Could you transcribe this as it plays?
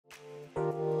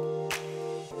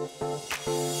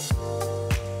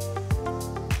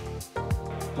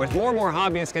With more and more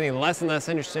hobbyists getting less and less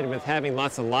interested with having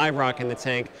lots of live rock in the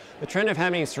tank, the trend of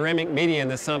having ceramic media in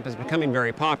the sump is becoming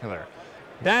very popular.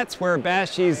 That's where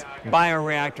Bashsea's Bio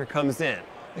Reactor comes in.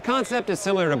 The concept is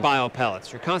similar to bio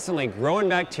pellets. You're constantly growing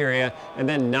bacteria and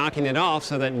then knocking it off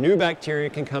so that new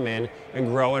bacteria can come in and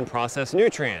grow and process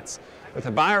nutrients. With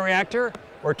a bioreactor,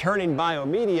 we're turning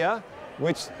biomedia,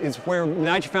 which is where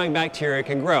nitrifying bacteria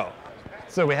can grow.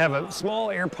 So we have a small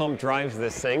air pump drives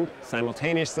this thing.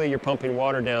 Simultaneously, you're pumping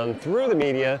water down through the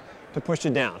media to push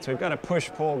it down. So we've got a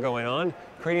push-pull going on,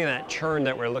 creating that churn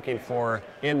that we're looking for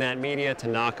in that media to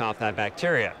knock off that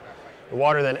bacteria. The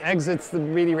water then exits the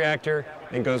media reactor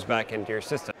and goes back into your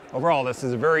system. Overall, this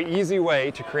is a very easy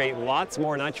way to create lots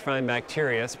more nitrifying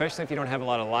bacteria, especially if you don't have a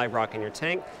lot of live rock in your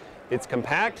tank. It's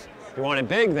compact. If you want it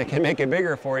big, they can make it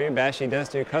bigger for you. Bashsea does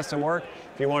do custom work.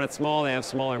 If you want it small, they have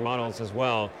smaller models as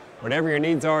well. Whatever your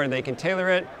needs are, they can tailor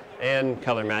it and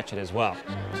color match it as well.